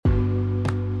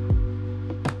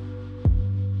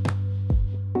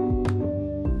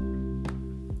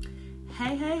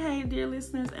dear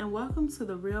listeners, and welcome to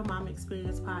the Real Mom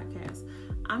Experience podcast.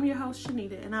 I'm your host,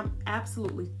 Shanita, and I'm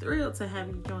absolutely thrilled to have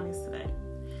you join us today.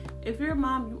 If you're a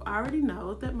mom, you already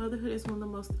know that motherhood is one of the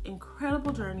most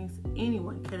incredible journeys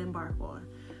anyone can embark on.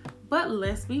 But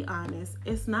let's be honest,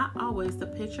 it's not always the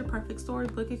picture-perfect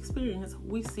storybook experience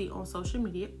we see on social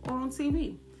media or on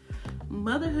TV.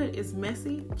 Motherhood is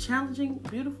messy, challenging,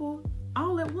 beautiful,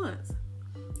 all at once.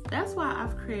 That's why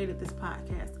I've created this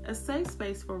podcast, a safe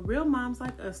space for real moms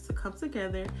like us to come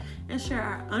together and share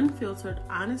our unfiltered,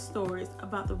 honest stories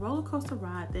about the roller coaster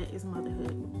ride that is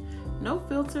motherhood. No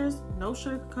filters, no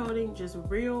sugarcoating, just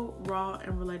real, raw,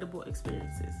 and relatable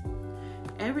experiences.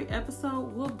 Every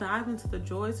episode, we'll dive into the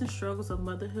joys and struggles of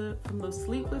motherhood, from those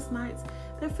sleepless nights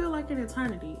that feel like an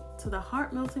eternity to the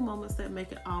heart-melting moments that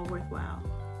make it all worthwhile.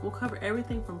 We'll cover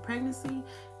everything from pregnancy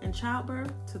and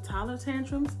childbirth to toddler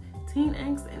tantrums, teen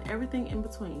angst, and everything in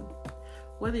between.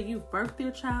 Whether you've birthed your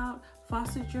child,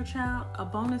 fostered your child, a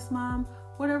bonus mom,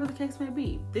 whatever the case may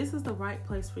be, this is the right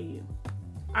place for you.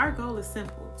 Our goal is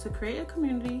simple: to create a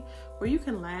community where you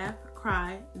can laugh,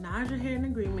 cry, nod your head in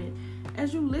agreement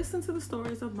as you listen to the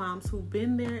stories of moms who've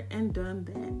been there and done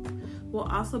that. We'll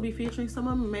also be featuring some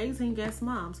amazing guest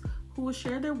moms who will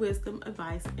share their wisdom,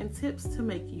 advice, and tips to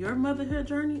make your motherhood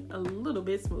journey a little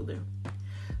bit smoother.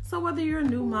 So whether you're a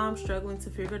new mom struggling to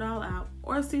figure it all out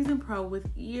or a seasoned pro with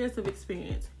years of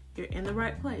experience, you're in the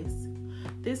right place.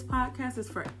 This podcast is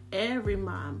for every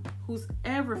mom who's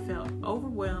ever felt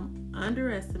overwhelmed,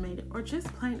 underestimated, or just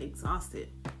plain exhausted.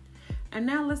 And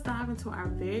now let's dive into our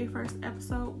very first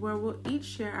episode, where we'll each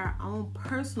share our own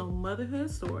personal motherhood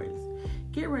stories.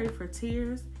 Get ready for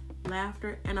tears,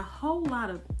 laughter, and a whole lot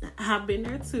of "I've been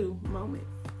there too"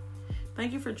 moments.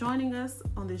 Thank you for joining us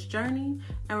on this journey,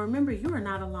 and remember, you are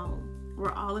not alone.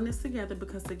 We're all in this together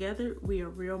because together we are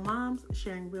real moms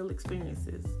sharing real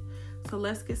experiences. So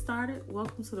let's get started.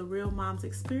 Welcome to the Real Moms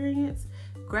Experience.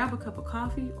 Grab a cup of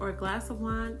coffee or a glass of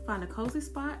wine, find a cozy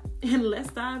spot, and let's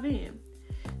dive in.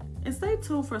 And stay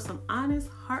tuned for some honest,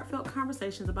 heartfelt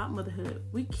conversations about motherhood.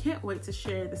 We can't wait to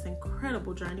share this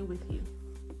incredible journey with you.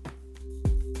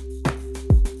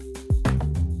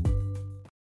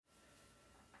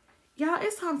 Y'all,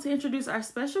 it's time to introduce our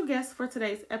special guests for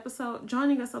today's episode.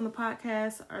 Joining us on the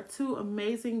podcast are two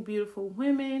amazing, beautiful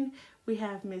women. We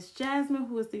have Miss Jasmine,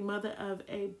 who is the mother of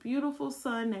a beautiful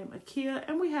son named Akia,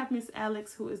 and we have Miss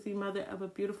Alex, who is the mother of a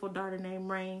beautiful daughter named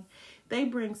Rain. They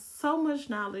bring so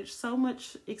much knowledge, so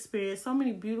much experience, so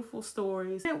many beautiful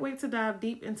stories. Can't wait to dive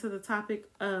deep into the topic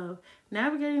of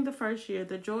navigating the first year,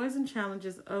 the joys and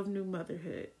challenges of new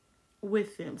motherhood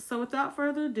with them. So without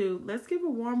further ado, let's give a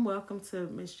warm welcome to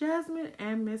Miss Jasmine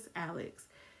and Miss Alex.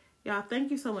 Y'all,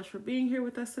 thank you so much for being here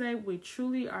with us today. We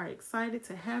truly are excited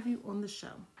to have you on the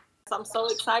show. I'm so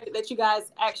excited that you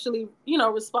guys actually,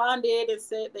 responded and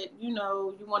said that, you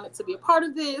wanted to be a part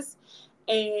of this.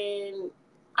 And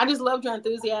I just loved your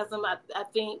enthusiasm. I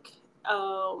think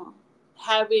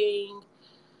having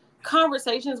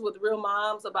conversations with real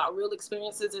moms about real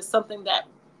experiences is something that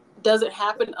doesn't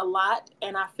happen a lot.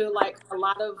 And I feel like a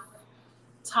lot of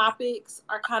topics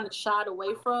are kind of shied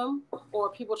away from, or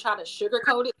people try to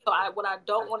sugarcoat it. So what I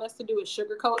don't want us to do is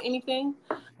sugarcoat anything.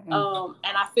 And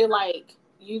I feel like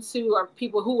you two are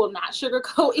people who will not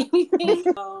sugarcoat anything,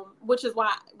 which is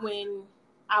why when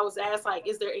I was asked,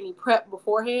 is there any prep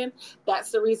beforehand?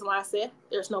 That's the reason why I said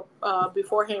there's no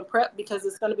beforehand prep, because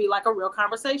it's going to be like a real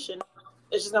conversation.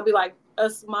 It's just going to be like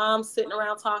us moms sitting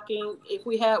around talking. If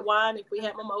we had wine, if we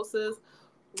had mimosas,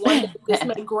 one day this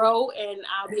may grow and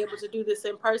I'll be able to do this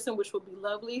in person, which would be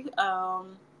lovely.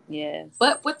 Yes.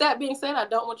 But with that being said, I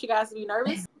don't want you guys to be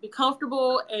nervous. Be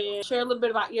comfortable and share a little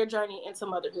bit about your journey into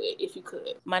motherhood, if you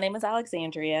could. My name is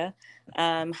Alexandria.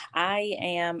 I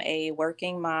am a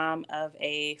working mom of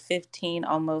a 15,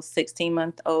 almost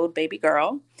 16-month-old baby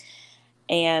girl.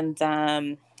 And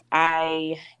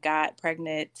I got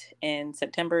pregnant in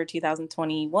September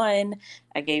 2021.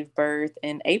 I gave birth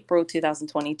in April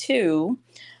 2022.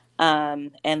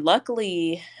 And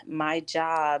luckily, my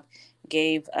job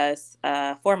gave us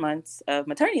 4 months of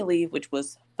maternity leave, which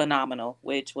was phenomenal,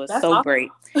 which was That's so awesome. great.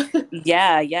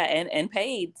 Yeah, and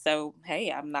paid. So, hey,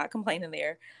 I'm not complaining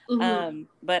there. Mm-hmm.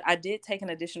 But I did take an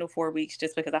additional 4 weeks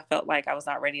just because I felt like I was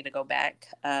not ready to go back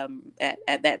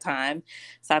at that time.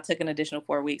 So I took an additional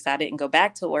 4 weeks. I didn't go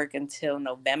back to work until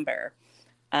November,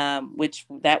 which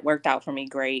that worked out for me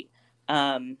great.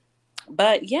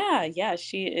 But yeah,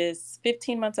 she is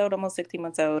 15 months old, almost 16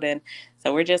 months old. And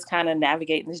so we're just kind of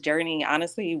navigating this journey,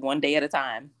 honestly, one day at a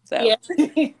time. So yeah.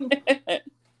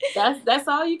 That's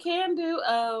all you can do.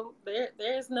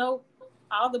 There's no,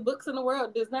 all the books in the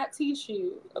world does not teach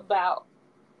you about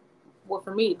well,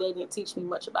 for me, they didn't teach me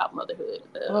much about motherhood.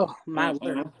 Oh my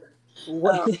word! Um,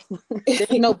 What?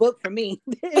 There's no book for me.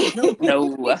 There's no book.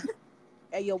 No.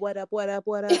 Hey yo, what up? What up?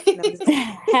 What up? No, I'm just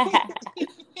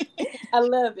I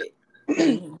love it.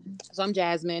 So I'm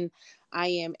Jasmine. I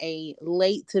am a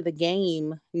late to the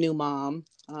game new mom.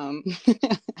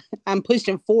 I'm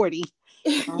pushing 40.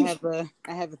 I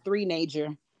have a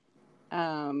three-nager.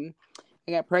 I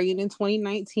got pregnant in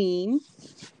 2019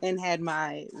 and had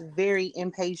my very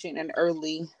impatient and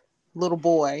early little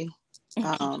boy.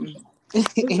 In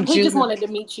He just June. wanted to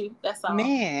meet you. That's all.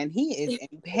 Man, he is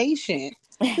impatient.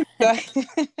 So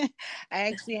I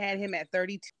actually had him at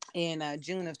 32 in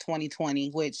June of 2020,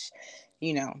 which,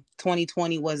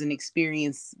 2020 was an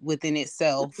experience within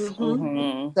itself.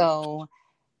 Mm-hmm. So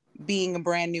being a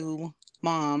brand new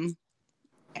mom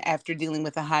after dealing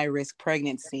with a high risk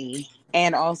pregnancy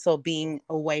and also being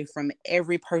away from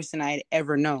every person I'd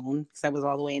ever known, because I was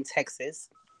all the way in Texas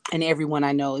and everyone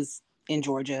I know is in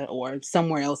Georgia or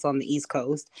somewhere else on the East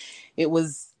Coast. It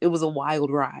was a wild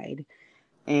ride.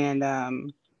 And I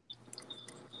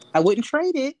wouldn't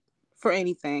trade it for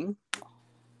anything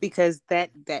because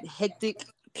that hectic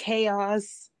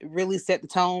chaos really set the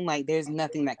tone. Like there's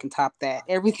nothing that can top that.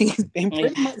 Everything has been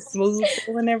pretty much smooth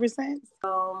sailing ever since.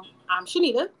 I'm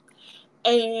Shanita,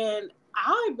 and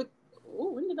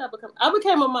when did I become? I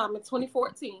became a mom in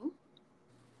 2014.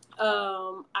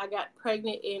 I got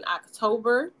pregnant in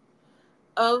October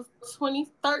of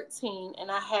 2013,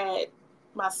 and I had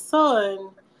my son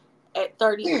at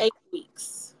 38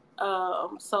 weeks.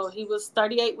 So he was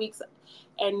 38 weeks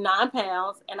and 9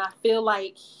 pounds, and I feel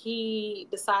like he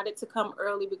decided to come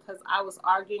early because I was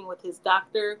arguing with his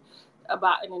doctor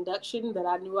about an induction that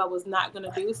I knew I was not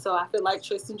going to do. So I feel like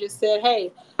Tristan just said,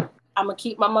 "Hey, I'm gonna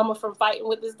keep my mama from fighting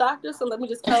with this doctor, so let me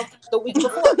just come the week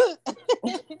before."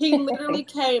 He literally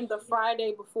came the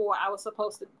Friday before I was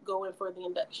supposed to go in for the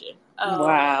induction.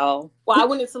 Wow. Well, I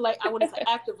went into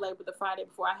active labor the Friday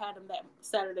before. I had him that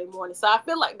Saturday morning. So I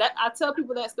feel like that. I tell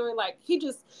people that story like he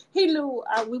knew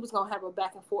we was gonna have a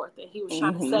back and forth, and he was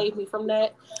trying to save me from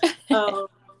that.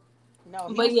 No,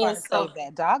 he was trying to save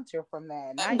that doctor from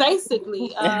that.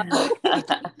 Basically,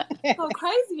 so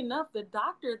crazy enough, the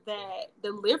doctor that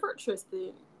delivered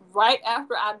Tristan, right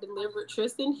after I delivered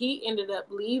Tristan, he ended up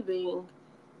leaving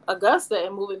Augusta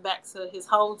and moving back to his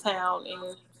hometown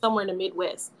in somewhere in the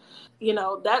Midwest.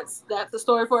 That's a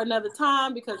story for another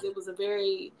time because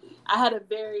I had a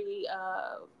very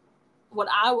what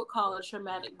I would call a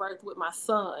traumatic birth with my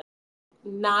son.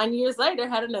 9 years later,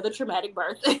 had another traumatic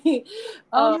birth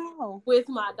with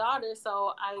my daughter.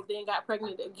 So I then got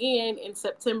pregnant again in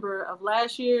September of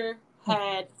last year.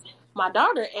 Had my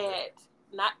daughter at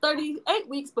not 38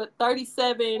 weeks, but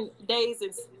 37 days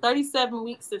and 37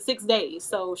 weeks and 6 days.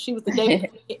 So she was the day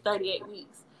before 38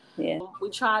 weeks. Yeah.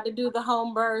 We tried to do the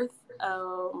home birth,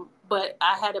 but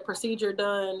I had a procedure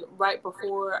done right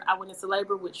before I went into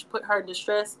labor, which put her in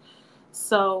distress.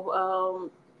 So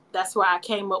that's where I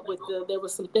came up with there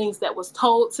was some things that was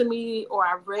told to me or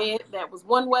I read that was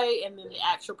one way, and then the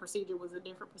actual procedure was a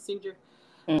different procedure.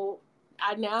 So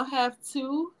I now have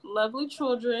 2 lovely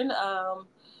children.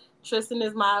 Tristan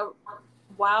is my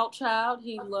wild child.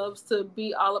 He loves to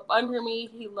be all up under me.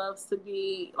 He loves to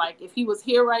be like, if he was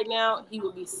here right now, he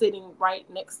would be sitting right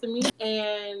next to me.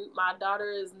 And my daughter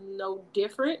is no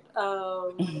different.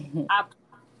 I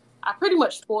pretty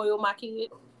much spoil my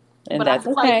kid, And but that's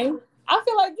okay. I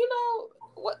feel like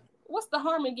what's the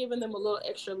harm in giving them a little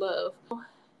extra love?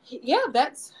 Yeah,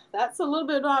 that's a little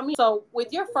bit about me. So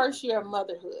with your first year of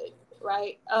motherhood,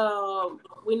 right?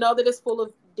 We know that it's full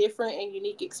of different and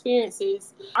unique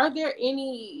experiences. Are there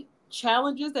any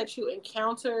challenges that you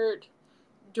encountered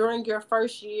during your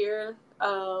first year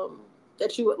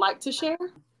that you would like to share?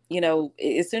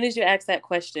 As soon as you asked that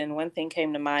question, one thing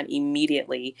came to mind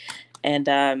immediately, and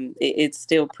it's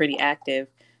still pretty active.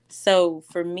 So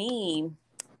for me,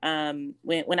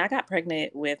 when I got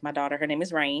pregnant with my daughter, her name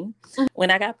is Rain.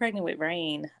 When I got pregnant with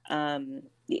Rain,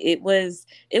 it was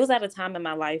at a time in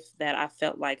my life that I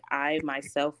felt like I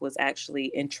myself was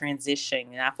actually in transition,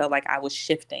 and I felt like I was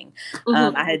shifting.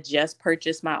 I had just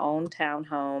purchased my own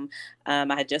townhome.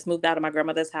 I had just moved out of my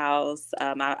grandmother's house.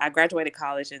 I graduated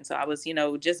college, and so I was,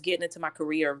 just getting into my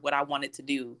career, what I wanted to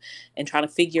do, and trying to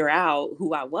figure out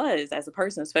who I was as a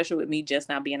person, especially with me just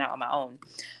now being out on my own.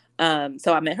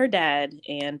 So I met her dad,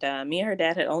 and me and her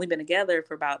dad had only been together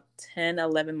for about 10,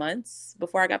 11 months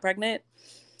before I got pregnant.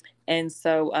 And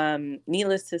so,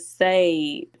 needless to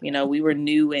say, we were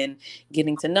new in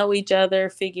getting to know each other,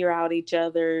 figure out each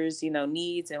other's,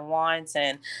 needs and wants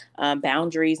and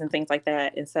boundaries and things like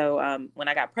that. And so, when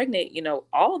I got pregnant,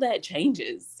 all that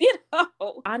changes,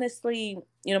 Honestly,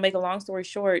 make a long story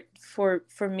short, for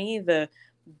me, the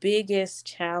biggest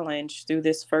challenge through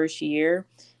this first year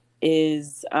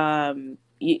is,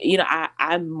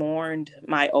 I mourned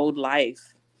my old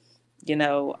life. I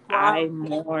Wow.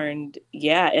 mourned,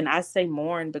 yeah, and I say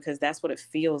mourn because that's what it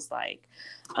feels like.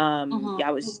 Mm-hmm. Yeah,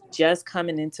 I was just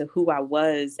coming into who I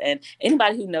was, and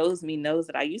anybody who knows me knows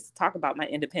that I used to talk about my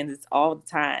independence all the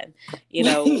time.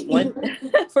 One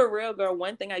for real, girl.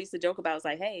 One thing I used to joke about was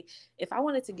like, hey, if I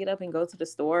wanted to get up and go to the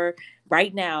store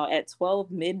right now at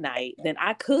 12 midnight, then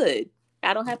I could.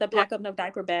 I don't have to pack up no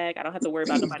diaper bag. I don't have to worry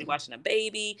about nobody watching a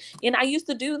baby. And I used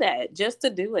to do that just to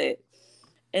do it.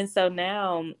 And so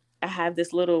now I have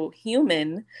this little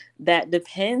human that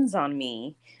depends on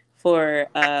me for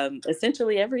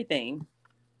essentially everything.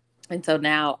 And so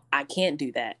now I can't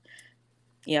do that.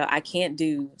 I can't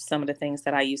do some of the things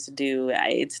that I used to do.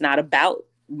 It's not about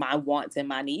my wants and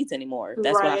my needs anymore.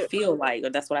 That's what I Right. feel like, or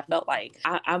that's what I felt like.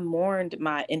 I mourned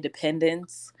my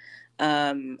independence.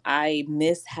 I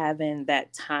miss having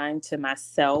that time to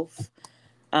myself.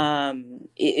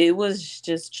 It was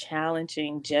just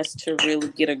challenging just to really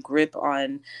get a grip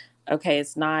on, okay,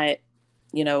 it's not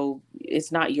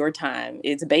your time,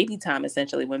 it's baby time.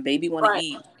 Essentially, when baby want to Right.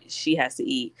 eat, she has to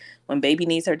eat. When baby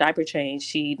needs her diaper change,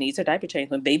 she needs her diaper change.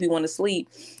 When baby want to sleep,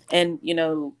 and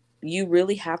you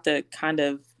really have to kind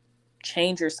of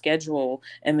change your schedule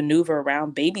and maneuver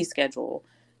around baby schedule,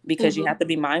 because you Mm-hmm. have to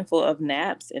be mindful of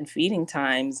naps and feeding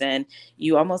times, and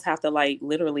you almost have to like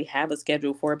literally have a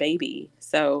schedule for a baby.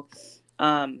 So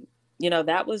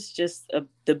that was just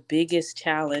the biggest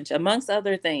challenge amongst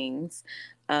other things.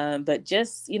 But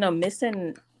just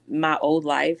missing my old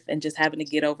life and just having to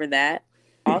get over that.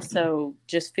 Also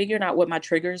just figuring out what my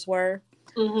triggers were.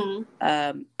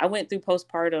 Mm-hmm. I went through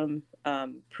postpartum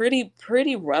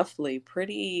pretty roughly.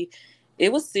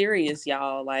 It was serious,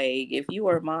 y'all. Like, if you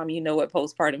were a mom, you know what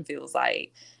postpartum feels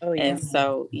like. Oh yeah. And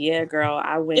so, yeah, girl,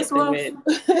 I went It's through rough. it.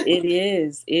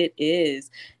 It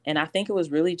is. And I think it was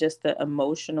really just the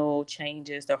emotional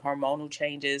changes, the hormonal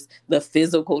changes, the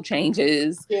physical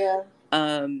changes. Yeah.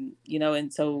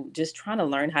 And so just trying to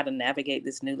learn how to navigate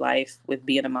this new life with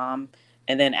being a mom.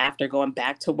 And then after going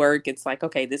back to work, it's like,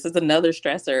 okay, this is another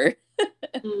stressor.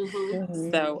 Mm-hmm.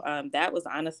 Mm-hmm. So that was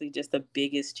honestly just the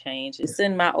biggest change. It's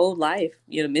in my old life,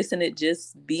 missing it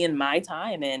just being my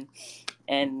time,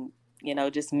 and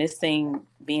just missing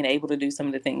being able to do some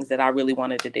of the things that I really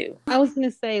wanted to do. I was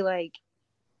gonna say, like,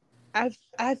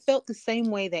 I felt the same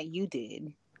way that you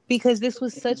did, because this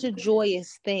was such a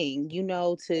joyous thing,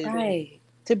 Right.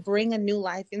 to bring a new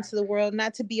life into the world.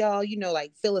 Not to be all,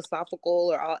 like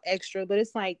philosophical or all extra, but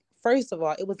it's like, first of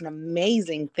all, it was an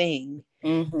amazing thing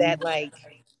Mm-hmm. that, like,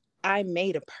 I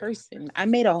made a person. I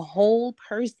made a whole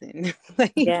person.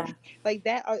 like, Yeah. like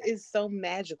that is so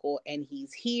magical. And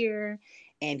he's here,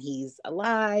 and he's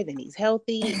alive, and he's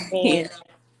healthy. Yeah.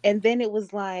 And then it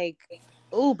was like,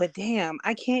 oh, but damn,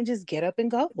 I can't just get up and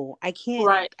go. I can't.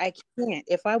 Right. I can't.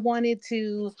 If I wanted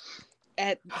to,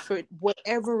 for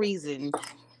whatever reason,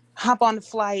 hop on a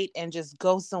flight and just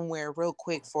go somewhere real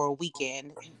quick for a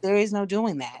weekend, there is no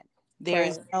doing that. There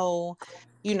is Right.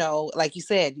 no, like you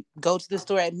said, go to the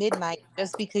store at midnight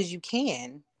just because you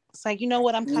can. It's like, you know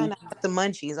what? I'm kind of at the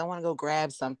munchies. I want to go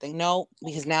grab something. No,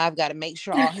 because now I've got to make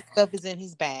sure all his stuff is in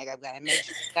his bag. I've got to make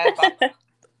sure he's got a bottle,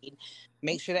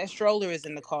 make sure that stroller is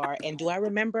in the car. And do I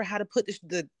remember how to put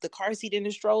the car seat in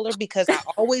the stroller? Because I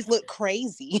always look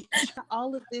crazy.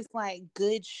 All of this, like,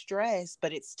 good stress,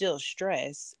 but it's still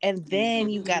stress. And then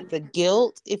you got the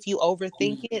guilt if you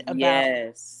overthink it, about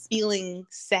Yes. feeling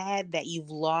sad that you've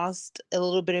lost a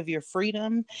little bit of your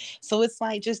freedom. So it's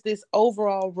like just this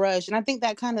overall rush. And I think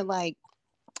that kind of like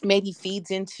maybe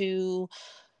feeds into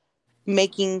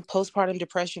making postpartum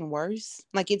depression worse.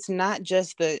 Like, it's not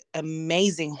just the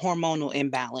amazing hormonal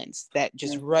imbalance, that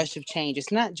just Mm-hmm. rush of change.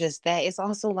 It's not just that. It's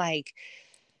also like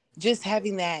just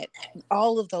having that,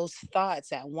 all of those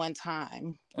thoughts at one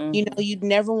time. Mm-hmm. You'd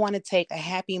never want to take a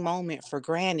happy moment for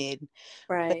granted,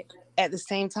 but Right. at the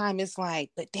same time, it's like,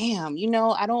 but damn,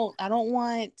 I don't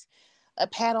want a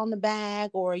pat on the back,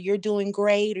 or you're doing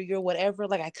great, or you're whatever.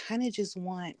 Like, I kind of just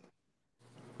want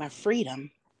my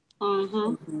freedom. Mm-hmm.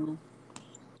 Mm-hmm.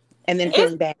 And then It's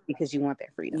feeling bad because you want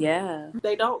that freedom. Yeah.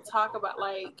 they don't talk about,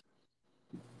 like,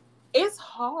 it's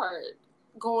hard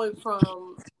going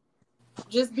from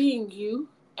just being you,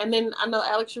 and then I know,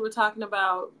 Alex, you were talking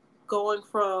about going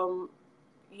from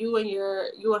you and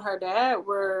her dad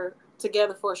were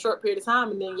together for a short period of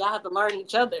time, and then y'all have to learn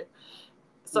each other.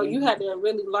 So you had to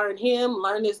really learn him,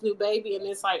 learn this new baby, and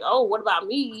it's like, oh, what about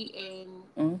me?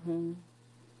 And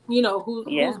you know, who's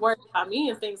worried about me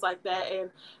and things like that. And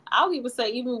I'll even say,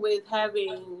 even with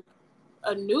having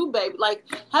a new baby, like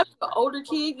having an older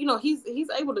kid, you know, he's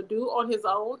able to do on his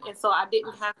own, and so I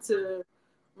didn't have to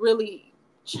really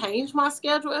change my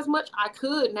schedule as much. I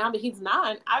could, now that he's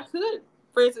 9, I could,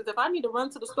 for instance, if I need to run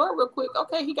to the store real quick,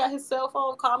 okay, he got his cell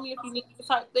phone, call me if you need me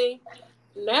type thing.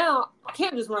 Now I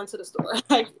can't just run to the store,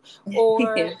 like,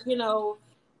 or you know,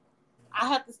 I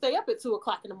have to stay up at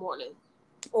 2:00 in the morning,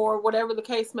 or whatever the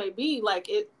case may be. Like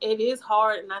it is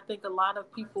hard, and I think a lot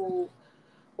of people,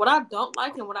 what I don't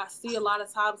like and what I see a lot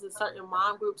of times in certain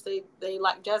mom groups, they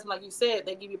like Jasmine, like you said,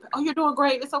 they give you, oh, you're doing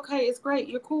great, it's okay, it's great,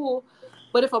 you're cool.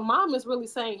 But if a mom is really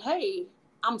saying, hey,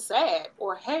 I'm sad,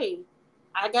 or hey,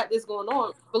 I got this going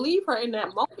on, believe her in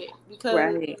that moment,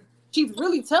 because she's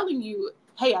really telling you,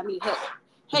 hey, I need help.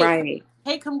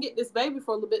 Hey, come get this baby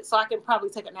for a little bit so I can probably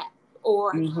take a nap,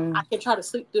 or I can try to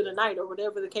sleep through the night, or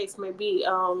whatever the case may be.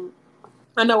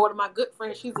 I know one of my good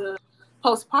friends, she's a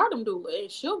postpartum doula,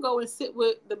 and she'll go and sit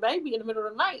with the baby in the middle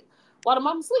of the night while the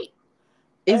mama's asleep.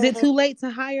 Is it too late to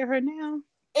hire her now?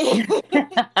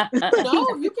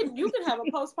 No, you can have a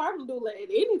postpartum doula at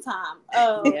any time.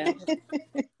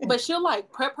 But she'll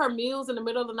like prep her meals in the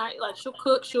middle of the night. Like she'll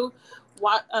cook, she'll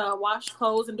wash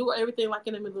clothes and do everything like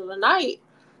in the middle of the night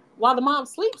while the mom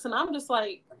sleeps. And I'm just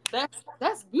like,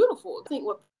 that's beautiful. I think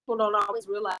what people don't always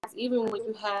realize, even when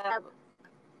you have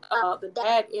the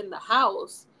dad in the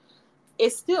house,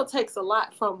 it still takes a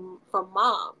lot from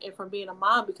mom and from being a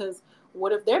mom, because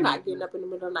what if they're not getting up in the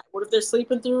middle of the night? What if they're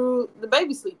sleeping through the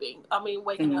baby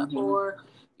waking up, or,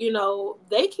 you know,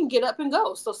 they can get up and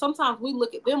go. So sometimes we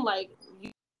look at them like,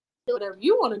 you do whatever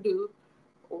you want to do,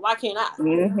 why can't I?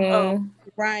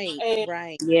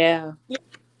 Right. Yeah.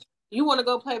 You want to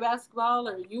go play basketball,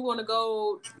 or you want to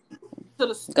go to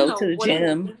the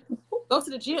gym. Go to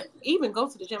the gym. Even go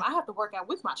to the gym. I have to work out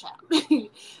with my child.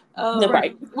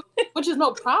 Right. Which is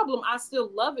no problem. I still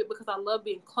love it because I love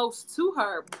being close to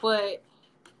her. But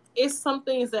it's some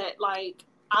things that, like,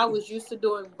 I was used to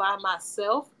doing by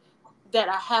myself that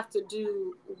I have to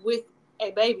do with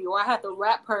a baby, or I have to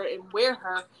wrap her and wear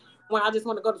her when I just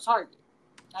want to go to Target.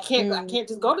 I can't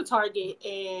just go to Target,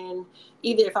 and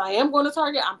either if I am going to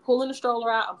Target, I'm pulling the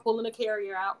stroller out, I'm pulling the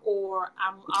carrier out, or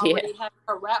I'm already having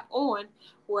her wrap on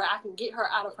where I can get her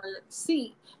out of her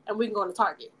seat and we can go to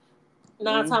Target.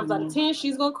 9 times out of 10,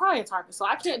 she's going to cry in Target. So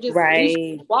I can't just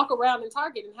walk around in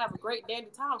Target and have a great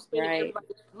dandy time spending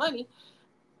everybody's money.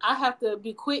 I have to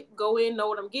be quick, go in, know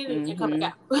what I'm getting, and come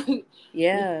back out.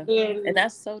 And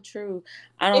that's so true.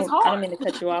 I don't mean to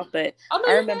cut you off, but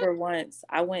I remember once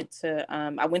I went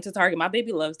to Target. My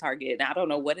baby loves Target, and I don't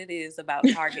know what it is about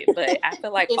Target, but I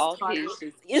feel like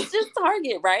it's just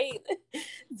Target, right?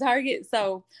 Target.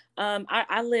 So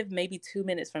I live maybe 2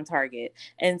 minutes from Target,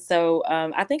 and so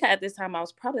I think at this time I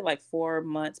was probably like 4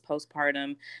 months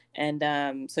postpartum,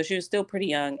 and so she was still pretty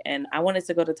young, and I wanted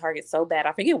to go to Target so bad.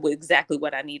 I forget exactly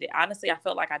what I needed. Honestly, I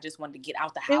felt like I just wanted to get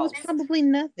out the house. It was probably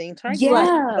nothing. Target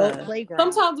was playground.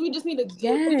 Sometimes we just need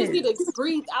to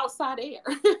breathe outside air.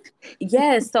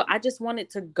 Yes, so I just wanted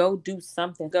to go do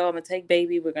something. I'm gonna take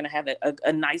baby. We're gonna have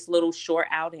a nice little short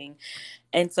outing.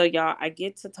 And so, y'all, I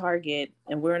get to Target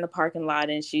and we're in the parking lot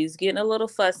and she's getting a little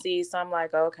fussy. So I'm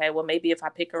like, okay, well, maybe if I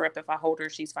pick her up, if I hold her,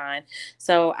 she's fine.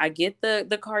 So I get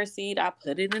the car seat. I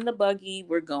put it in the buggy.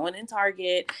 We're going in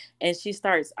Target. And she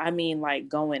starts, like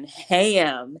going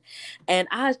ham. And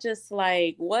I was just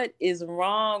like, what is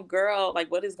wrong, girl? Like,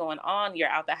 what is going on? You're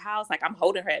out the house. Like, I'm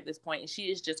holding her at this point and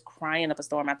she is just crying up a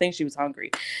storm. I think she was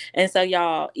hungry. And so,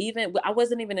 y'all, I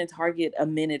wasn't even in Target a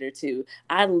minute or two.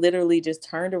 I literally just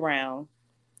turned around,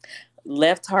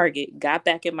 left Target, got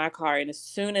back in my car, and as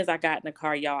soon as I got in the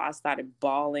car, y'all, I started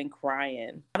bawling,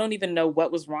 crying. I don't even know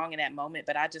what was wrong in that moment,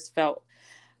 but I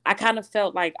kind of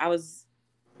felt like I was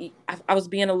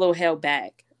being a little held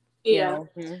back. Yeah.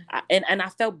 You know? And I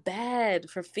felt bad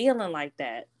for feeling like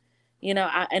that.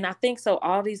 I think so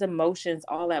all these emotions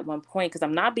all at one point, because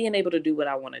I'm not being able to do what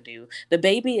I want to do. The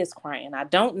baby is crying. I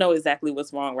don't know exactly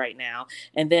what's wrong right now.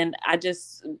 And then I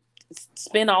just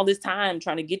spend all this time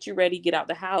trying to get you ready, get out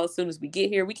the house. As soon as we get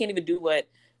here, we can't even do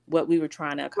what we were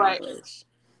trying to accomplish.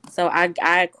 Right. So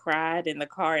I cried in the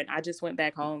car and I just went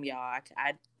back home, y'all.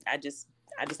 I just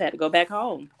had to go back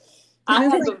home. I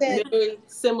have a very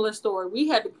similar story.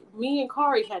 Me and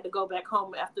Kari had to go back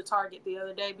home after Target the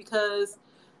other day because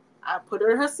I put her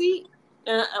in her seat,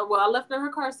 and I left her in her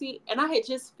car seat, and I had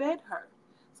just fed her.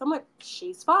 So I'm like,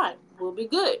 she's fine. We'll be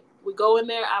good. We go in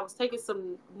there. I was taking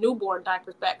some newborn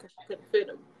diapers back because she couldn't fit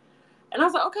them. And I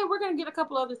was like, okay, we're going to get a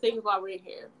couple other things while we're in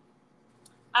here.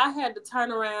 I had to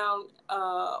turn around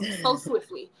so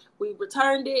swiftly. We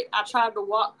returned it. I tried to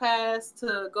walk past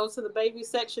to go to the baby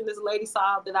section. This lady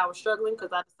saw that I was struggling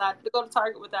because I decided to go to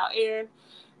Target without Aaron.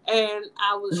 And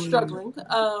I was struggling because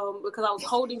I was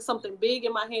holding something big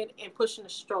in my hand and pushing the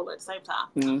stroller at the same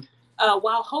time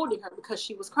while holding her because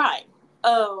she was crying.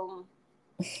 So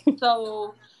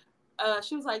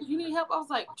she was like, you need help? I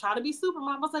was like, trying to be super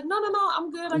mom. I was like, no,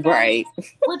 I'm good. I got it.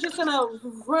 We're just going to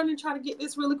run and try to get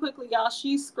this really quickly, y'all.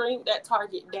 She screamed that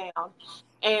Target down.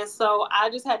 And so I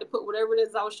just had to put whatever it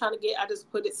is I was trying to get. I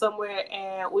just put it somewhere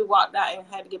and we walked out and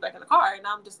had to get back in the car. And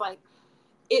I'm just like,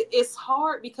 it's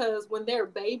hard because when they're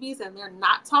babies and they're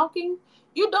not talking,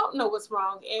 you don't know what's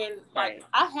wrong. And like,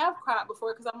 I have cried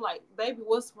before because I'm like, baby,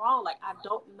 what's wrong? Like, I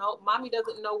don't know. Mommy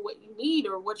doesn't know what you need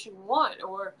or what you want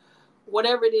or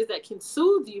whatever it is that can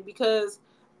soothe you because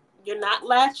you're not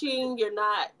latching, you're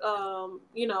not,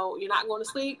 you're not going to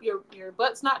sleep, your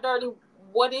butt's not dirty.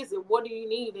 What is it? What do you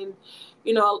need? And,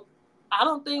 I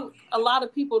don't think a lot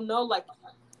of people know, like,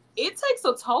 it takes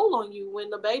a toll on you when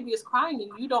the baby is crying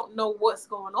and you don't know what's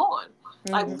going on.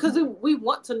 Like, because we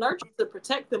want to nurture, to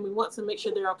protect them. We want to make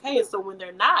sure they're okay. And so when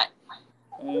they're not,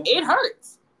 it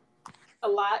hurts a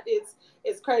lot.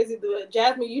 It's crazy.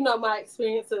 Jasmine, my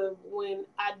experience of when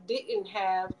I didn't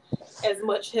have as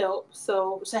much help.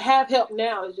 So to have help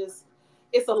now is just,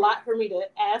 it's a lot for me to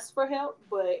ask for help,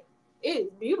 but it is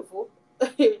beautiful.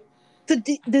 So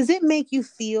does it make you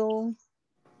feel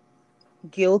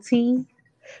guilty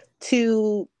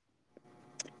so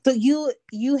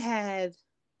you had,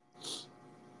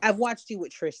 I've watched you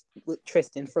with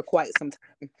Tristan for quite some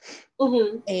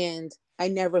time, and I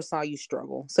never saw you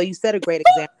struggle. So you set a great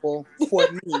example for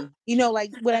me.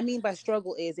 Like what I mean by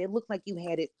struggle is it looked like you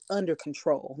had it under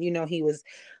control. He was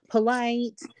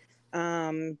polite.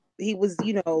 He was,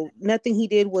 nothing he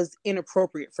did was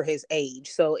inappropriate for his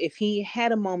age. So if he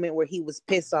had a moment where he was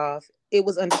pissed off, it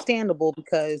was understandable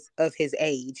because of his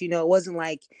age. It wasn't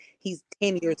like he's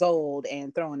 10 years old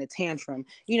and throwing a tantrum.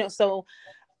 So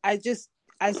I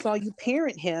saw you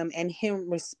parent him and him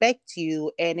respect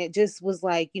you. And it just was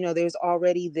like, there's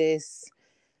already this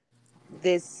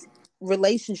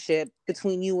relationship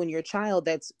between you and your child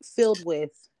that's filled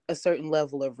with a certain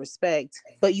level of respect,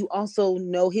 but you also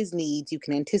know his needs. You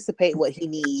can anticipate what he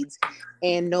needs,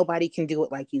 and nobody can do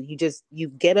it like you. You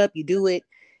get up, you do it,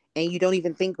 and you don't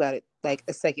even think about it like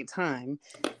a second time.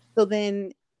 So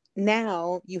then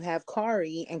now you have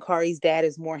Kari, and Kari's dad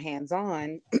is more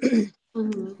hands-on.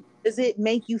 Does it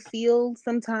make you feel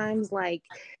sometimes like,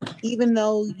 even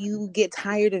though you get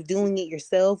tired of doing it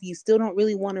yourself, you still don't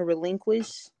really want to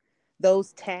relinquish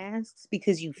those tasks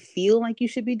because you feel like you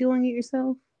should be doing it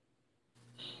yourself?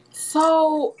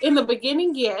 So in the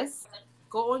beginning, yes,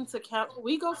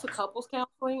 we go to couples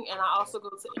counseling, and I also go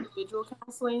to individual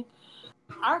counseling.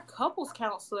 Our couples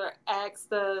counselor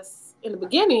asked us in the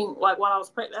beginning, like when I was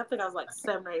pregnant, I think I was like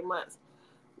 7 or 8 months,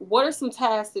 what are some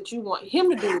tasks that you want him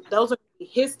to do? Those are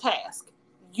his tasks.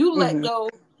 You let go.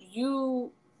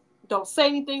 You don't say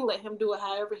anything. Let him do it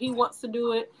however he wants to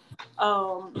do it.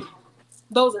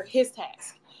 Those are his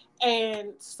tasks.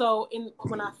 And so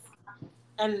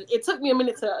and it took me a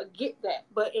minute to get that.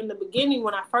 But in the beginning,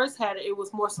 when I first had it, it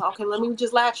was more so, okay, let me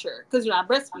just latch her. Because, I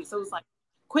breastfeed. So it was like,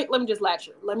 quick, let me just latch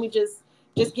her. Let me just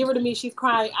give her to me. She's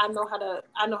crying. I know how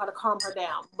to calm her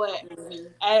down. But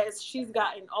as she's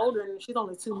gotten older, and she's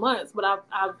only 2 months, but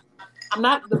I'm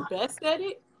not the best at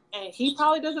it. And he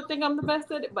probably doesn't think I'm the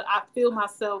best at it. But I feel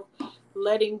myself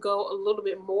letting go a little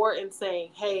bit more and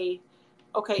saying, hey,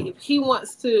 okay, if he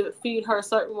wants to feed her a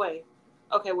certain way,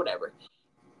 okay, whatever.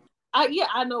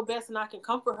 I know best and I can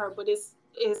comfort her, but it's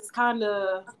kind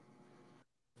of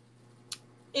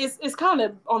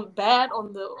on bad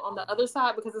on the other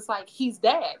side, because it's like, he's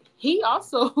dad. He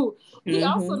also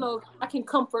knows I can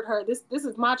comfort her. This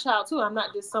is my child too. I'm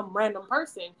not just some random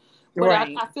person. But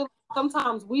right. I feel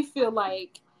sometimes we feel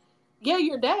like, yeah,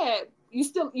 you're dad. You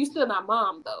still not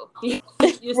mom though. You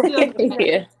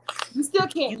still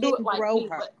can't do it like me.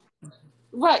 But,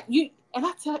 right.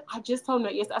 I just told him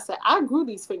that yesterday. I said, I grew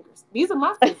these fingers. These are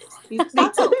my fingers.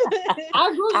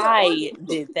 I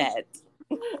did that.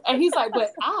 And he's like,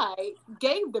 but I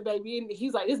gave the baby, and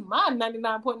he's like, it's my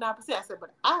 99.9%. I said,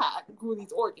 but I grew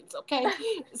these organs, okay?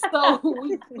 So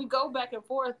we go back and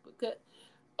forth,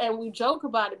 and we joke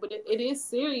about it, but it is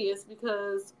serious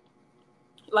because,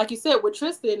 like you said, with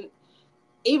Tristan,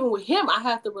 even with him, I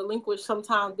have to relinquish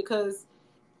sometimes because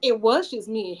it was just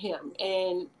me and him,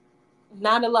 and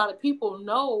not a lot of people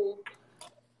know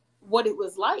what it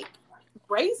was like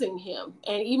raising him.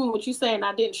 And even what you saying,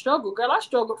 I didn't struggle, girl, I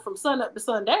struggled from sun up to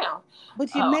sundown.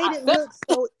 But you made I it felt, look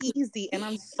so easy, and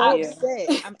I'm so I, Yeah.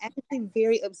 upset. I'm actually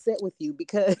very upset with you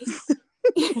because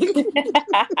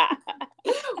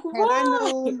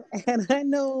why? had I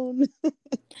known,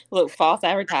 Look, false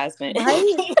advertisement.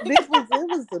 right? It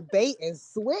was a bait and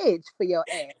switch for your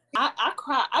ass. I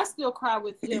cry. I still cry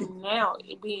with him now.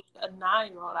 Being a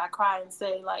 9-year-old, I cry and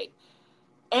say, like,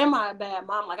 "Am I a bad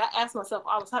mom?" Like, I ask myself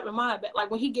all the time, "Am I a bad?"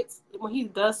 Like, when he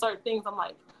does certain things, I'm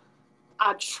like,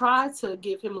 I try to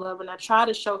give him love and I try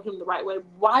to show him the right way.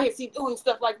 Why is he doing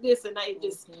stuff like this? And it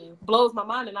just blows my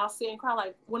mind. And I'll sit and cry,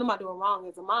 like, what am I doing wrong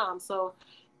as a mom? So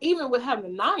even with having a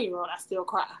 9-year-old, I still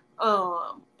cry.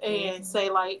 And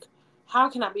say, like, how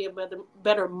can I be a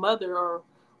better mother? Or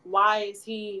why is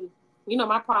he,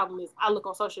 my problem is I look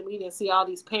on social media and see all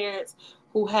these parents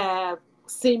who have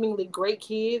seemingly great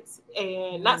kids,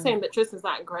 and not saying that Tristan's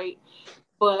not great,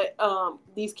 but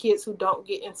these kids who don't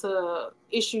get into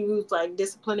issues like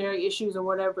disciplinary issues or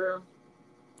whatever.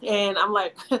 And I'm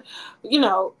like,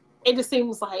 it just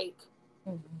seems like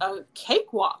a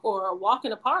cakewalk or a walk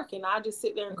in the park. And I just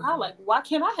sit there and cry, like, why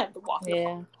can't I have the walk in the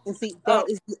park? And see, that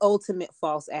is the ultimate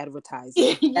false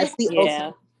advertising. That's the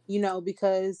ultimate,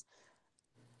 because,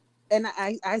 and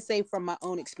I say from my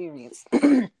own experience,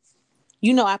 I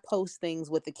post things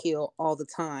with the kill all the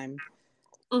time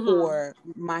for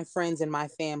my friends and my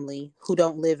family who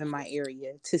don't live in my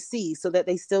area to see, so that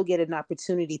they still get an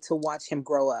opportunity to watch him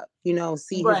grow up,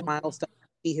 see his milestones,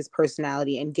 see his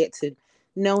personality, and get to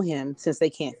know him since they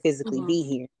can't physically be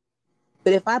here.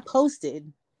 But if I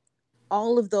posted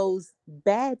all of those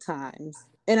bad times,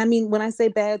 and I mean, when I say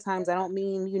bad times, I don't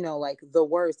mean, like the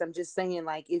worst. I'm just saying,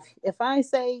 like, if I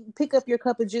say, pick up your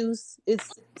cup of juice,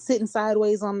 it's sitting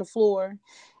sideways on the floor,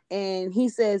 and he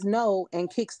says no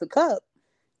and kicks the cup,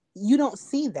 you don't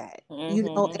see that,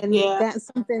 and that's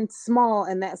something small,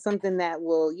 and that's something that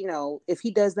will, if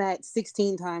he does that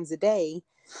 16 times a day,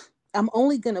 I'm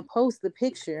only going to post the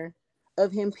picture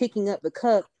of him picking up the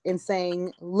cup and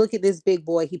saying, look at this big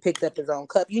boy, he picked up his own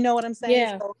cup. You know what I'm saying?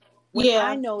 Yeah. So when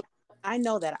I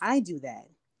know that I do that,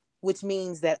 which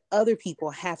means that other people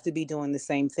have to be doing the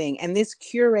same thing. And this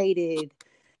curated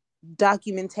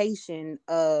documentation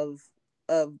of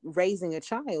raising a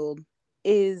child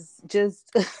is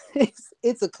just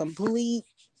it's a complete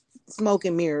smoke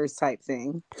and mirrors type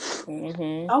thing.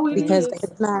 Oh, it Because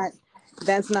is.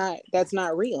 that's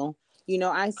not real.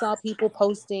 I saw people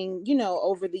posting,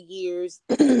 over the years,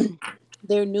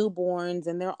 their newborns,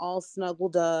 and they're all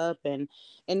snuggled up, and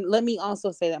let me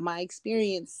also say that my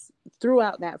experience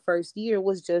throughout that first year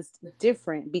was just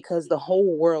different because the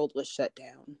whole world was shut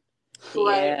down.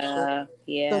 So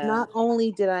not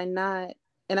only did I not,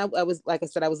 and I was, like I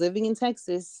said, I was living in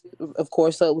Texas, of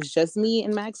course, so it was just me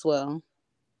and Maxwell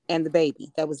and the baby.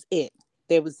 That was it.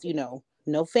 There was, no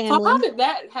family. So how did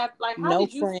that happen? Like, how no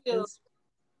did you friends. feel,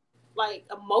 like,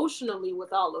 emotionally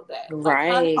with all of that? Like,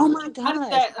 Right. Oh my how did gosh.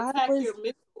 that attack your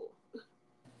mental?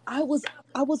 I was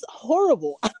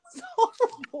horrible. I was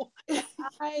horrible.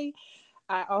 I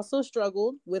also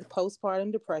struggled with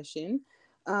postpartum depression.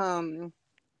 Let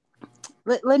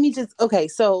me just, okay,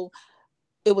 so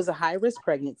it was a high risk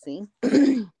pregnancy.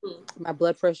 My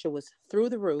blood pressure was through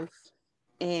the roof,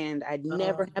 and I'd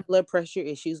never had blood pressure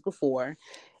issues before.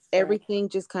 Everything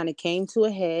just kind of came to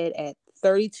a head at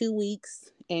 32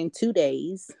 weeks and 2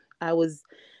 days. I was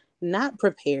not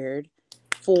prepared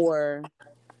for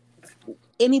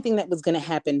anything that was going to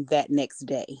happen that next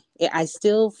day. I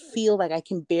still feel like I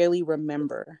can barely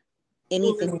remember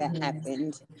anything that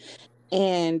happened.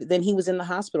 And then he was in the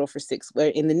hospital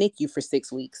in the NICU for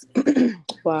 6 weeks.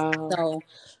 Wow. So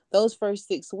those first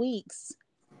 6 weeks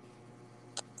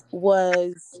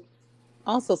was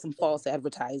also some false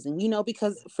advertising,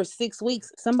 because for 6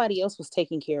 weeks, somebody else was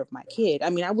taking care of my kid. I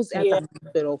mean, I was at the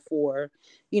hospital for,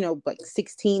 like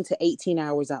 16 to 18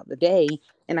 hours out the day.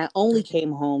 And I only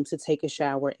came home to take a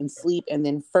shower and sleep. And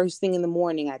then first thing in the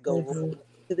morning, I go right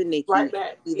to the NICU. Right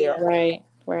back. Be there.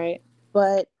 Right.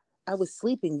 But I was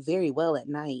sleeping very well at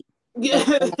night. Yeah,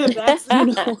 And, that's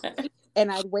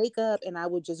and I'd wake up and I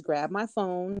would just grab my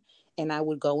phone and I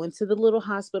would go into the little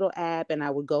hospital app and I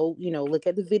would go, look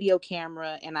at the video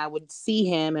camera, and I would see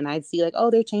him and I'd see, like,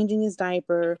 oh, they're changing his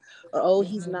diaper, or, oh,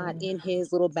 he's not in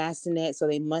his little bassinet, so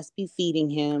they must be feeding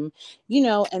him,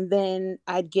 and then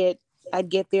I'd get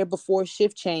there before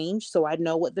shift change, so I'd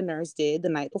know what the nurse did the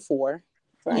night before.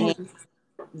 Right. And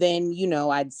then,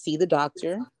 I'd see the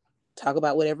doctor, talk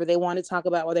about whatever they wanted to talk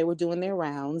about while they were doing their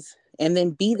rounds, and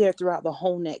then be there throughout the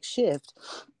whole next shift.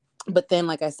 But then,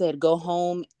 like I said, go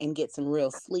home and get some real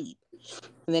sleep.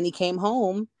 And then he came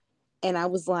home And I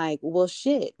was like, well,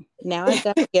 shit. Now I've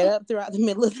got to get up throughout the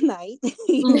middle of the night.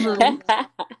 Mm-hmm.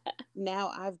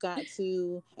 Now I've got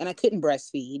to, and I couldn't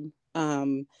breastfeed.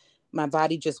 My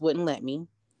body just wouldn't let me.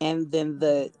 And then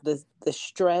the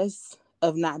stress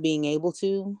of not being able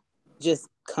to just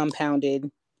compounded,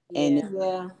 and Yeah.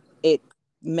 Yeah. it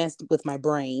messed with my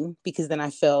brain, because then I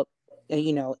felt,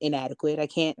 inadequate. I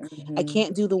Mhm.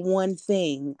 can't do the one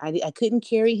thing. I couldn't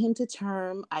carry him to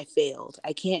term. I failed.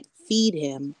 I can't feed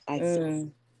him.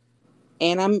 Mm.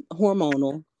 And I'm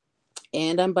hormonal,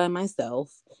 and I'm by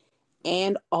myself,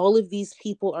 and all of these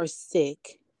people are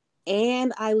sick,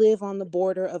 and I live on the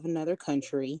border of another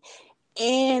country,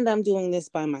 and I'm doing this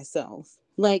by myself.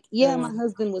 Like, yeah, my Mm.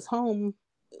 husband was home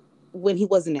when he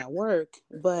wasn't at work,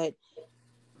 but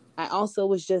I also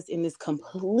was just in this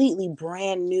completely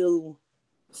brand new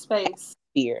Space.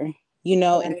 fear,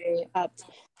 and Right.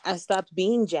 I stopped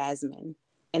being Jasmine,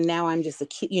 and now I'm just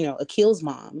Akil's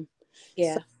mom. So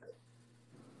Yeah.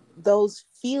 those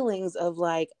feelings of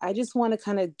like, I just want to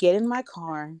kind of get in my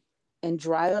car and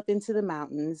drive up into the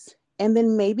mountains, and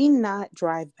then maybe not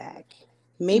drive back.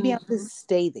 Maybe I'll Mm-hmm. just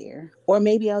stay there, or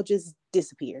maybe I'll just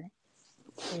disappear.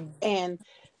 Mm. And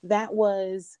that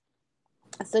was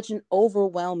such an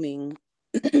overwhelming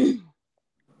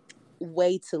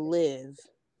way to live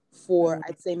for, Mm.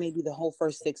 I'd say, maybe the whole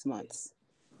first 6 months.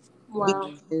 Wow.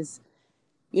 Mm. Because,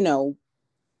 you know,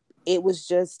 it was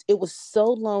so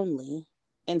lonely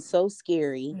and so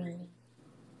scary. Mm.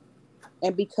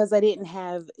 And because I didn't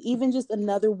have even just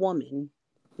another woman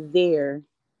there,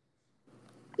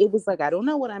 it was like, I don't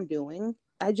know what I'm doing.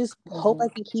 I just hope I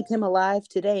Mhm. can keep him alive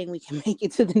today and we can make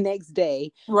it to the next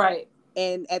day. Right.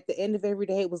 And at the end of every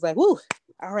day, it was like, whoo,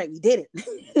 all right, we did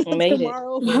We it. made it.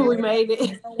 Tomorrow, We made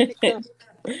it. when it comes.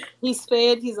 He's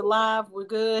fed. He's alive. We're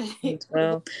good.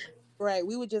 Well, Right.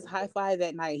 We would just high five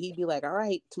that night. He'd be like, all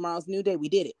right, tomorrow's a new day. We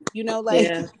did it. Like,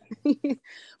 yeah.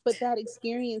 but that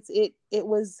experience, it,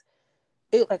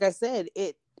 like I said,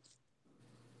 it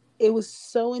was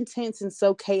so intense and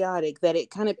so chaotic that it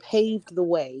kind of paved the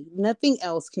way. Nothing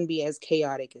else can be as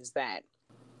chaotic as that.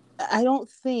 I don't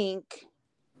think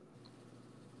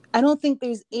I don't think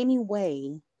there's any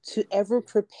way to ever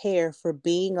prepare for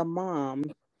being a mom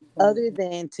other Mhm.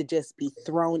 than to just be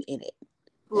thrown in it.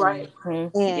 Right.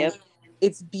 And Yep.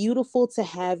 it's beautiful to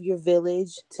have your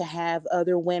village, to have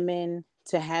other women,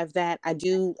 to have that. I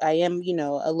am,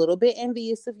 a little bit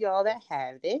envious of y'all that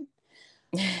have it.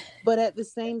 But at the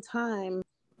same time,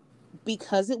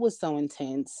 because it was so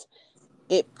intense,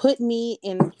 it put me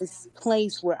in this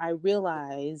place where I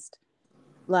realized,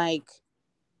 like,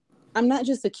 I'm not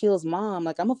just Akil's mom,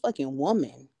 like, I'm a fucking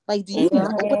woman. Like, do you know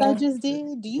Yeah. what I Mhm. just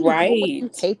did? Do you know what I'm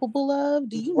Right. capable of?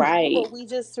 Do you know Right. what we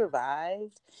just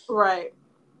survived? Right.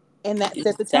 And that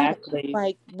set the tone. Exactly.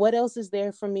 Like, what else is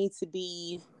there for me to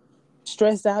be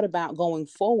stressed out about going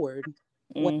forward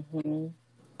when Mhm.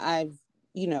 I've,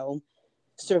 you know,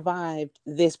 survived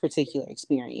this particular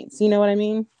experience? You know what I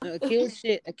mean? Akil's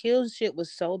shit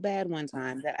was so bad one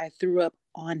time that I threw up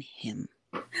on him.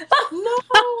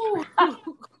 No.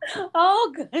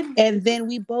 Oh goodness. And then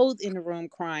we both in the room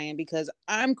crying, because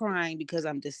I'm crying because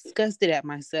I'm disgusted at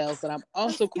myself, but I'm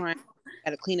also crying. I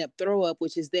got to clean up throw up,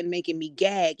 which is then making me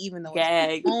gag, even though it's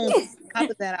Gag. on top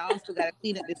of that. I also got to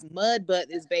clean up this mud butt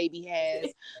this baby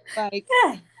has. Like,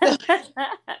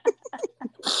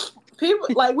 People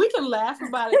like we can laugh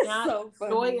about it now, So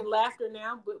joy funny. and laughter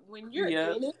now, but when you're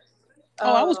Yep. in it,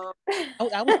 oh, uh,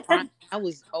 I was crying. I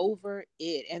was over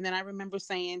it. And then I remember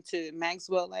saying to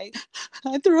Maxwell, like,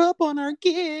 I threw up on our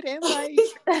kid. And like,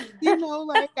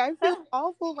 like, I feel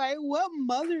awful. Like, what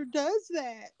mother does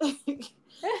that?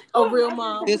 a real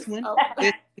mom. This one, Oh,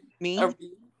 this a, me.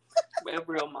 a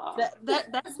real mom.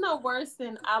 that's no worse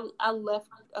than I left.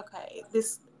 Okay,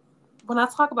 this when I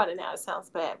talk about it now, it sounds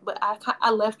bad, but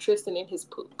I left Tristan in his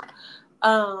poop.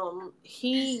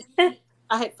 He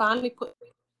I had finally put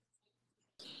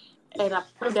and I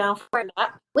put him down for a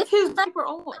nap with his diaper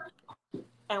on.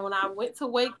 And when I went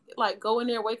to go in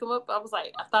there, wake him up, I was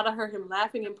like, I thought I heard him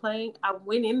laughing and playing. I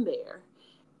went in there,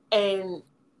 and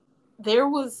there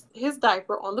was his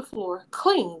diaper on the floor,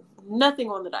 clean, nothing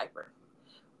on the diaper.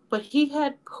 But he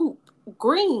had poop,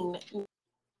 green,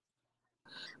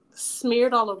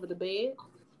 smeared all over the bed,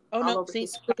 Oh all no, over see,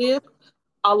 his crib,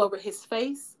 all over his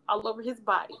face, all over his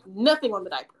body. Nothing on the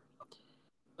diaper.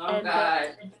 Oh And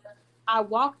God. I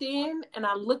walked in and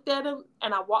I looked at him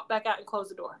and I walked back out and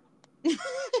closed the door.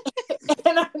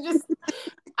 And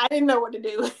I didn't know what to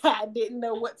do. I didn't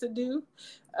know what to do.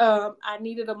 I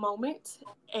needed a moment.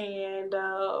 And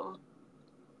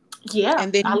yeah,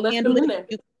 and then I you left him handle in it.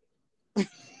 there.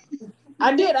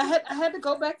 I did. I had to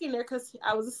go back in there because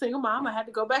I was a single mom. I had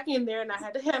to go back in there and I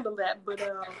had to handle that. But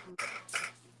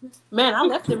man, I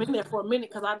left them in there for a minute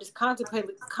because I just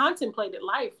contemplated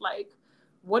life. Like,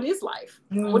 what is life?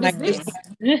 What is this?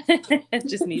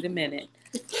 Just need a minute.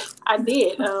 I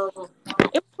did. It was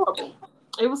horrible.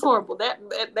 It was horrible.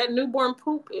 That newborn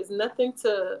poop is nothing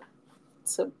to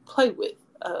play with.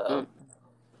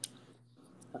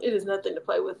 It is nothing to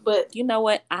play with. But you know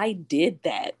what? I did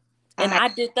that. And I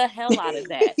did the hell out of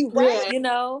that. Right. You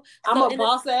know? I'm a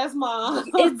boss ass mom.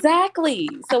 Exactly.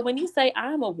 So when you say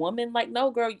I'm a woman, like, no,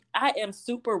 girl, I am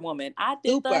superwoman. I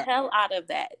did the hell out of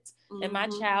that. Mm-hmm. And my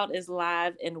child is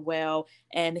live and well,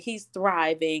 and he's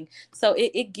thriving. So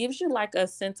it gives you like a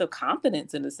sense of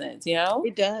confidence in a sense, you know?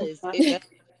 It does. It does.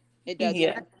 It does.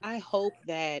 Yeah. I hope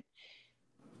that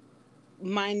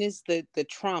minus the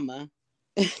trauma.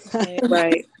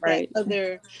 Right. I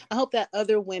hope that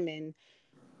other women,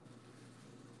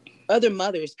 other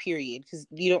mothers, period, because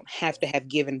you don't have to have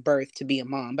given birth to be a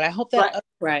mom, but I hope that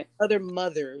other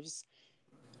mothers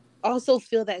also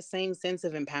feel that same sense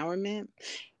of empowerment,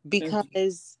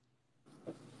 because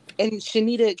and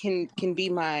Shanita can be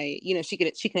my, she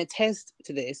can attest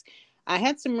to this. I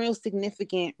had some real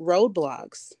significant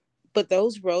roadblocks, but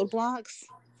those roadblocks,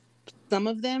 some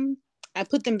of them, I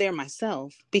put them there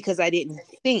myself because I didn't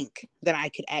think that I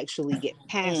could actually get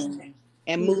past them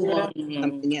and move on to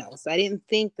something else. I didn't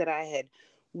think that I had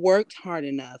worked hard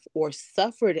enough or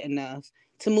suffered enough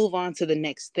to move on to the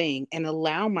next thing and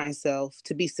allow myself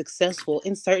to be successful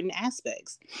in certain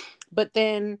aspects. But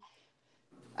then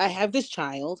I have this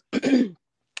child.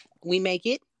 We make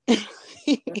it.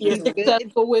 You're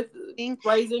successful with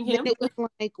raising him. Then it was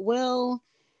like, well,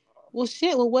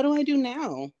 shit. Well, what do I do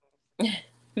now?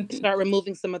 Start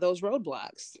removing some of those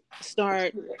roadblocks.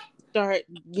 Start,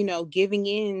 giving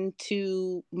in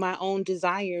to my own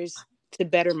desires to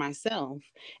better myself,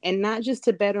 and not just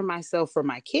to better myself for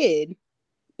my kid,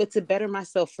 but to better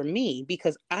myself for me,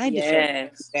 because I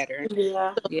deserve to be better.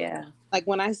 Yeah. So, like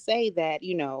when I say that,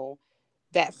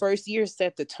 that first year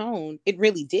set the tone, it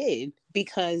really did,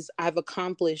 because I've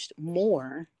accomplished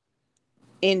more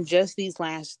in just these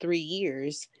last 3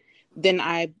 years than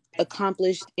I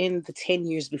accomplished in the 10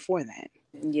 years before that.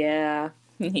 Yeah.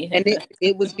 And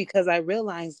it was because I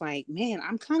realized, like, man,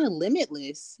 I'm kind of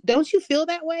limitless. Don't you feel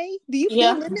that way? Do you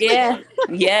feel limitless? Yeah.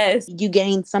 Yes. You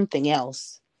gain something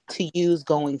else to use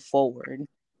going forward.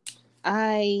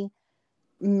 I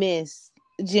miss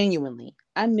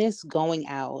going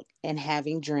out and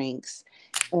having drinks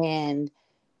and,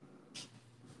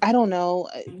 I don't know,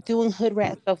 doing hood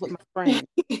rat stuff with my friends.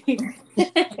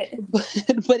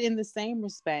 but in the same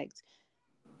respect,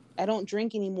 I don't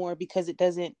drink anymore because it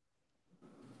doesn't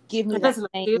give me it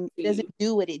doesn't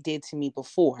do what it did to me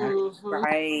before.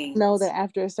 Right. I know that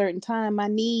after a certain time, my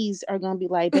knees are going to be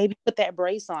like, baby, put that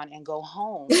brace on and go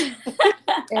home.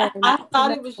 And I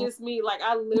thought it was just me. Like,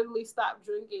 I literally stopped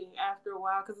drinking after a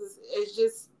while because it's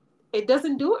just, it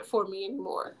doesn't do it for me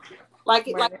anymore. Like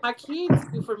my kids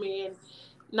do for me. And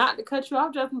not to cut you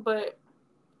off, Justin, but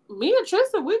me and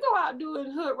Tristan, we go out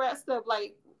doing hood rat stuff.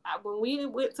 Like, when we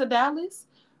went to Dallas,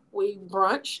 we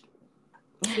brunched.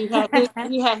 He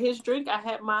had his drink. I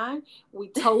had mine. We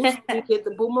toast. We did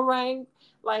the boomerang.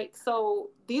 Like, so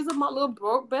these are my little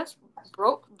broke best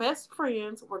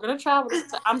friends. We're gonna travel.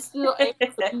 I'm still able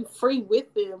to be free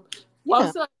with them. Well, I'm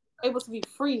still able to be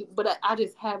free, but I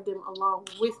just have them along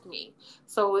with me.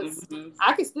 So it's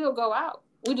I can still go out.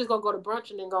 We just gonna go to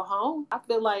brunch and then go home. I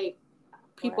feel like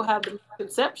people have the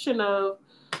conception of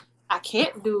I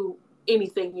can't do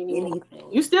anything anymore.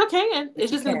 You still can.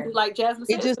 It's just gonna be like Jasmine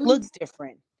said. It just looks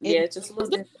different. It just looks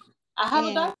different. I have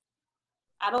a diaper.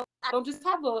 I don't just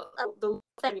have the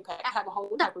fanny pack. I have a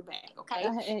whole diaper bag.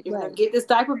 Okay, you're gonna get this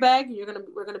diaper bag. And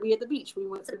we're gonna be at the beach. We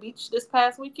went to the beach this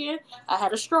past weekend. I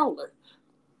had a stroller.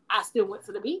 I still went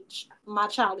to the beach. My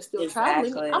child is still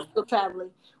traveling. I'm still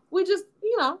traveling. We just,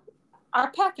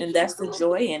 our package. And that's the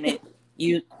joy in it.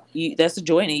 You that's the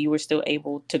joy in it. You were still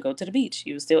able to go to the beach.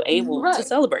 You were still able to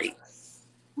celebrate.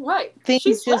 Right.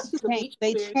 Things just change.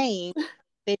 They change.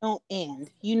 They don't end,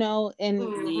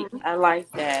 and I like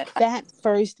that. That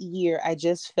first year, I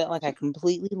just felt like I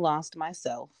completely lost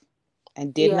myself. I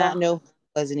did not know who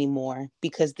I was anymore,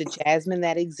 because the Jasmine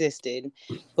that existed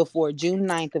before June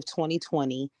 9th of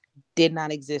 2020 did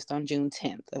not exist on June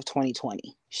 10th of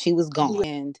 2020. She was gone.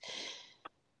 And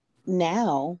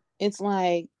now it's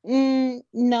like,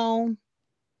 no,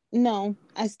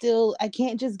 I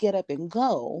can't just get up and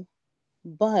go,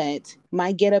 but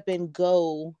my get up and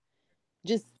go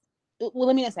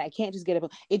let me not say I can't just get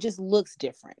up. It just looks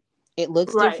different. It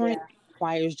looks different. It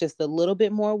requires just a little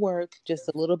bit more work, just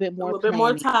a little bit more planning. Bit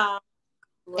more time.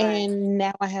 Right. And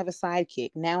now I have a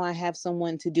sidekick. Now I have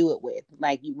someone to do it with.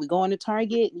 Like, we go into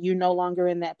Target, you're no longer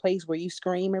in that place where you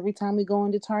scream every time we go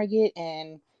into Target.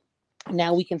 And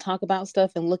now we can talk about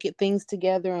stuff and look at things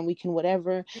together, and we can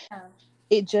whatever. Yeah.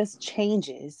 It just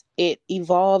changes. It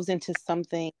evolves into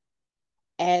something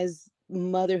as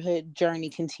motherhood journey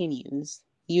continues.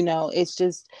 It's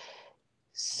just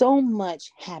so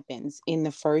much happens in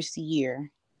the first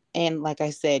year. And like I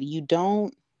said, you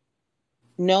don't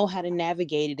know how to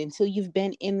navigate it until you've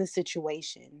been in the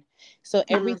situation. So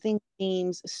Mm-hmm. everything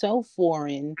seems so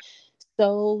foreign,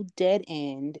 so dead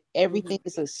end. Mm-hmm. Everything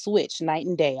is a switch night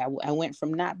and day. I went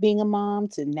from not being a mom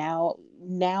to now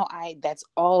that's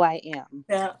all I am.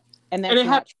 Yeah. And And that's it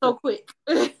not happened true. so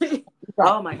quick. Right.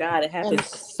 Oh my God, it And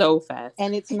happens so fast.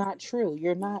 and it's not true.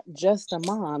 You're not just a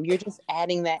mom. You're just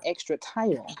adding that extra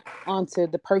title onto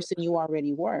the person you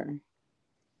already were.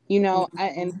 And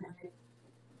Mhm.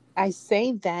 I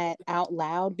say that out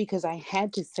loud because I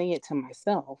had to say it to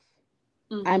myself.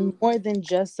 Mm-hmm. I'm more than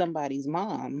just somebody's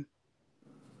mom.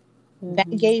 That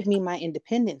Mhm. gave me my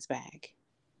independence back.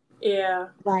 Yeah.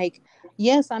 Like,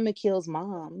 yes, I'm Akil's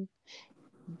mom,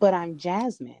 but I'm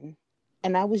Jasmine.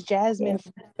 And I was Yeah. Jasmine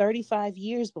for 35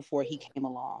 years before he came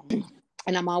along.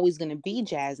 And I'm always going to be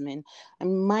Jasmine. I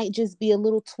might just be a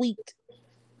little tweaked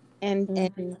and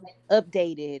Mhm.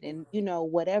 updated and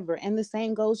whatever. And the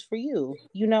same goes for you.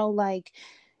 Like,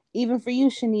 even for you,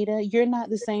 Shanita, you're not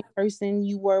the same person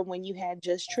you were when you had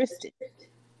just Tristan.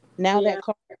 Now Yeah. that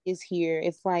car is here,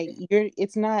 it's like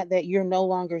it's not that you're no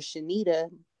longer Shanita,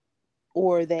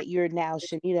 or that you're now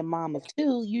Shanita, mom of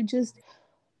two. You just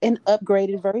an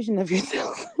upgraded version of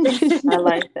yourself. I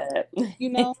like that. you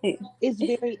know, it's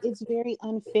very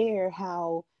unfair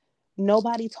how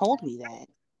nobody told me that.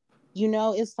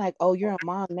 It's like, oh, you're a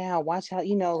mom now. Watch how,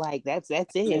 like that's it.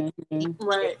 Mhm.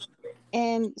 Right.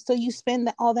 And so you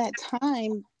spend all that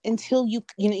time until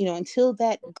until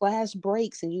that glass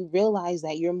breaks and you realize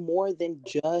that you're more than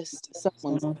just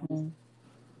someone's. Mhm.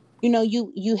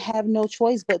 You have no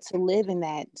choice but to live in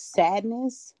that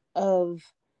sadness of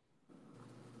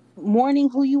mourning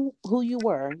who you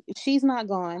were. She's not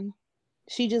gone.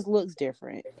 She just looks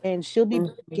different, and she'll be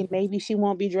back, and maybe she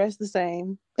won't be dressed the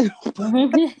same. you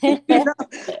Mhm. know,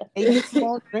 maybe she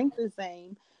won't drink the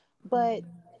same, but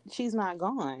she's not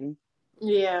gone.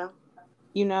 Yeah.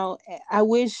 I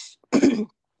wish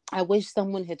I wish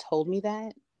someone had told me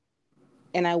that,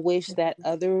 and I wish that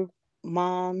other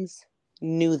moms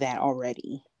knew that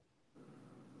already,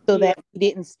 so Yeah. that we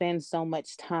didn't spend so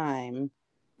much time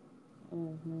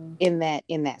Mhm. in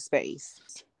that space.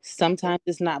 Sometimes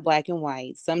it's not black and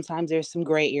white. Sometimes there's some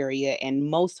gray area, and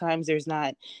most times there's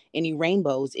not any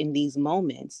rainbows in these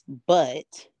moments.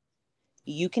 But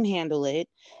you can handle it.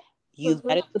 You've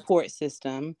got Mhm. a support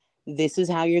system. This is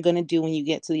how you're going to do when you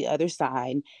get to the other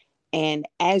side. And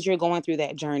as you're going through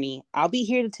that journey, I'll be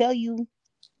here to tell you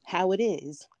how it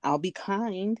is. I'll be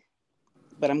kind,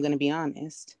 but I'm going to be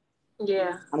honest.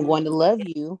 Yeah. I'm going to love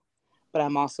you, but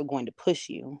I'm also going to push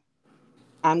you.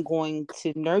 I'm going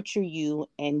to nurture you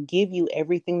and give you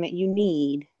everything that you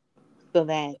need so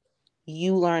that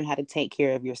you learn how to take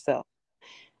care of yourself.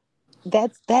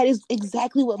 That is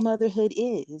exactly what motherhood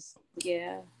is.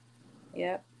 Yeah.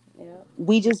 Yep. Yep.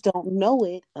 We just don't know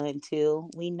it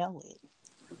until we know it.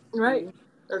 Right. Mhm.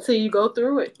 Until you go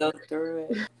through it. Go through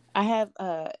it. I have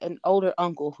an older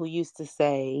uncle who used to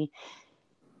say,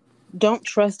 don't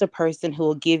trust a person who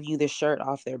will give you the shirt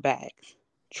off their back.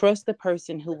 Trust the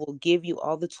person who will give you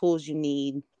all the tools you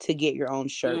need to get your own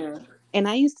shirt. Mm. And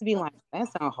I used to be like, that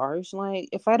sounds harsh. Like,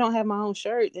 if I don't have my own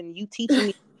shirt, then you teaching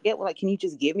me to get one. Like, can you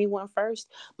just give me one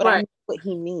first? But I Right. know what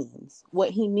he means. What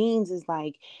he means is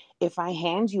like, if I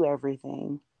hand you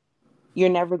everything, you're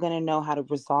never going to know how to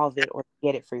resolve it or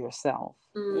get it for yourself.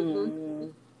 Mm-hmm.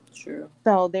 Mm. True.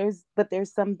 So there's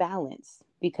some balance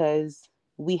because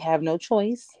we have no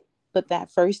choice but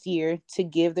that first year to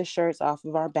give the shirts off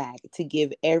of our back, to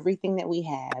give everything that we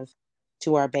have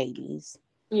to our babies.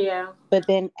 Yeah. But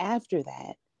then after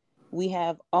that, we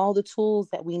have all the tools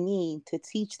that we need to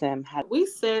teach them how. We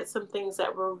said some things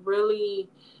that were really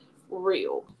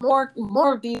real. More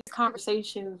of these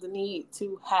conversations need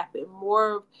to happen.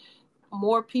 More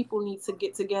people need to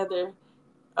get together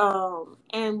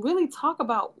and really talk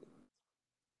about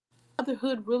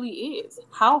motherhood really is,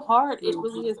 how hard it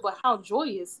really Mhm. is, but how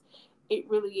joyous it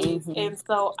really is. Mhm. And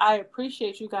so I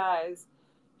appreciate you guys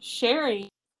sharing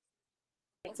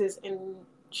this and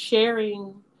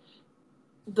sharing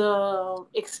the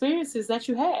experiences that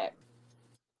you had.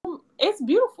 It's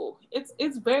beautiful.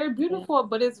 It's very Yeah. beautiful,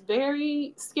 but it's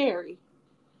very scary.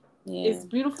 Yeah. It's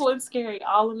beautiful and scary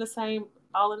all in the same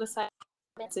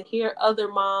to hear other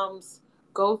moms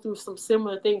go through some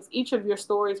similar things. Each of your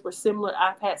stories were similar.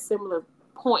 I've had similar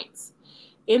points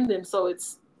in them. So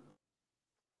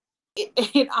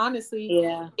it honestly,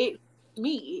 Yeah. it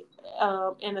me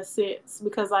in a sense,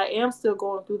 because I am still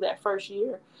going through that first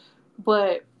year,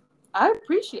 but I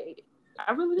appreciate it.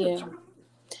 I really Yeah. do.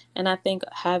 And I think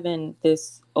having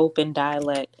this open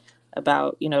dialect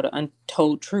about, the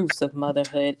untold truths of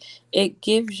motherhood, it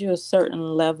gives you a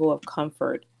certain level of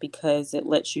comfort because it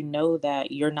lets you know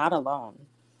that you're not alone.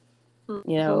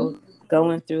 Mm-hmm.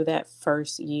 Going through that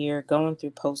first year, going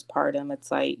through postpartum,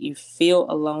 it's like you feel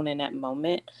alone in that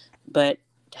moment, but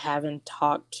having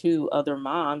talked to other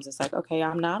moms, it's like, okay,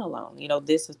 I'm not alone.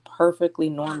 This is perfectly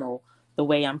normal the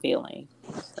way I'm feeling.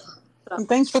 And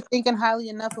thanks for thinking highly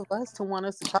enough of us to want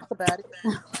us to talk about it.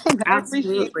 I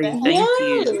appreciate Absolutely. that. Thank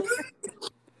you. Yes.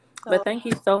 But thank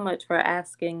you so much for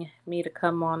asking me to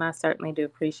come on. I certainly do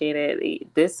appreciate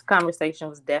it. This conversation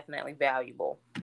was definitely valuable.